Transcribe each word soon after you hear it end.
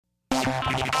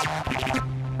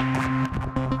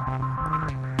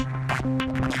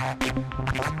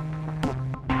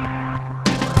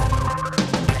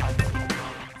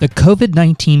The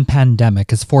COVID-19 pandemic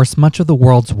has forced much of the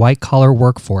world's white-collar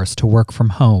workforce to work from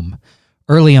home.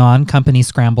 Early on, companies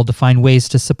scrambled to find ways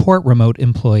to support remote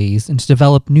employees and to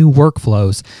develop new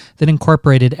workflows that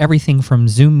incorporated everything from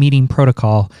Zoom meeting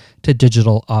protocol to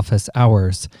digital office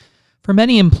hours. For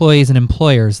many employees and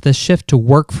employers, this shift to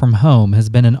work from home has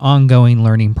been an ongoing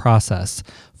learning process,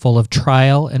 full of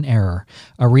trial and error,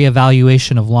 a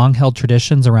reevaluation of long-held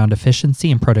traditions around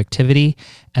efficiency and productivity,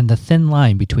 and the thin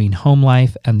line between home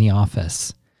life and the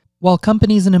office. While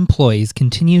companies and employees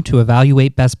continue to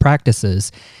evaluate best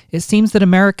practices, it seems that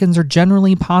Americans are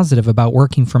generally positive about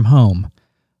working from home.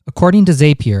 According to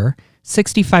Zapier,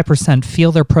 65%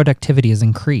 feel their productivity has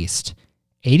increased.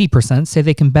 80% say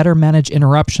they can better manage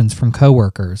interruptions from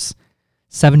coworkers.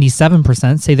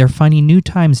 77% say they're finding new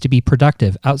times to be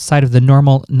productive outside of the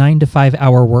normal 9 to 5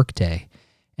 hour workday.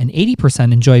 And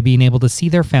 80% enjoy being able to see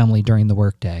their family during the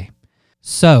workday.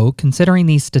 So, considering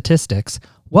these statistics,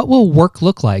 what will work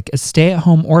look like as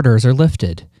stay-at-home orders are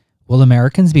lifted? Will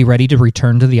Americans be ready to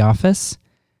return to the office?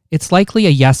 It's likely a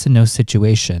yes and no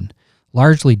situation,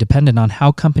 largely dependent on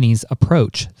how companies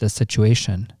approach this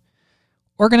situation.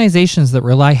 Organizations that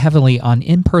rely heavily on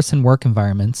in-person work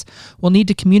environments will need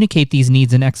to communicate these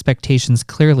needs and expectations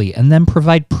clearly and then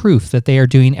provide proof that they are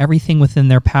doing everything within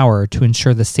their power to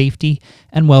ensure the safety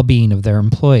and well-being of their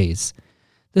employees.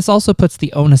 This also puts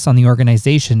the onus on the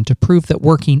organization to prove that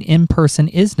working in person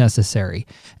is necessary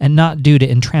and not due to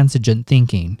intransigent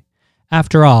thinking.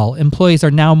 After all, employees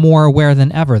are now more aware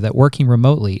than ever that working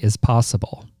remotely is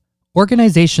possible.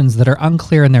 Organizations that are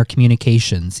unclear in their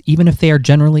communications, even if they are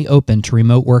generally open to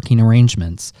remote working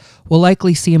arrangements, will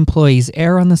likely see employees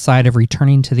err on the side of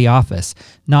returning to the office,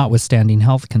 notwithstanding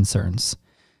health concerns.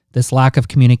 This lack of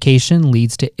communication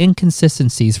leads to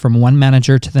inconsistencies from one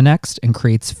manager to the next and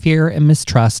creates fear and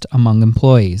mistrust among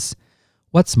employees.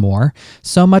 What's more,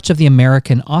 so much of the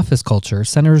American office culture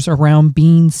centers around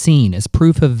being seen as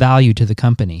proof of value to the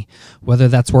company, whether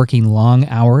that's working long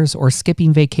hours or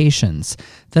skipping vacations.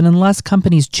 Then unless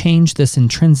companies change this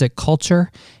intrinsic culture,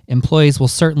 employees will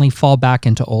certainly fall back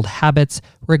into old habits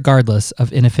regardless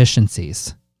of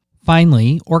inefficiencies.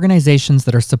 Finally, organizations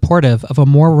that are supportive of a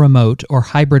more remote or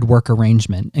hybrid work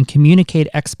arrangement and communicate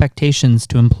expectations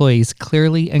to employees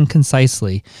clearly and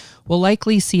concisely will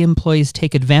likely see employees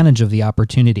take advantage of the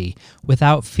opportunity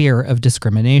without fear of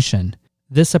discrimination.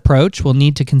 This approach will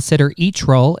need to consider each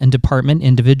role and department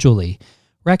individually,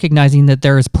 recognizing that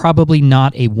there is probably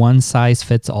not a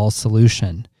one-size-fits-all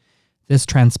solution. This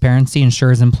transparency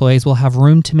ensures employees will have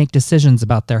room to make decisions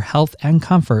about their health and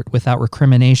comfort without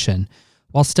recrimination,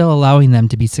 while still allowing them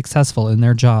to be successful in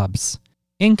their jobs.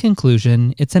 In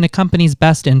conclusion, it's in a company's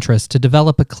best interest to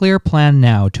develop a clear plan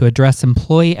now to address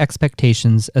employee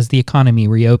expectations as the economy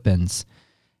reopens.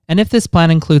 And if this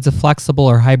plan includes a flexible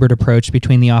or hybrid approach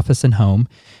between the office and home,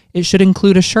 it should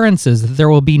include assurances that there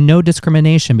will be no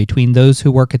discrimination between those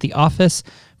who work at the office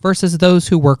versus those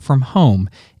who work from home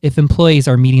if employees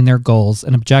are meeting their goals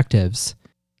and objectives.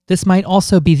 This might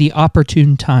also be the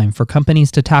opportune time for companies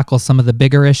to tackle some of the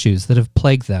bigger issues that have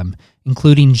plagued them,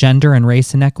 including gender and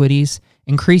race inequities,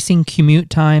 increasing commute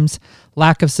times,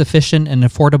 lack of sufficient and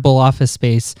affordable office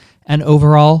space, and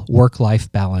overall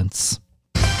work-life balance.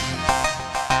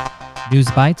 News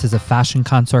Bites is a Fashion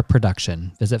Consort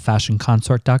production. Visit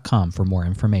fashionconsort.com for more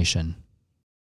information.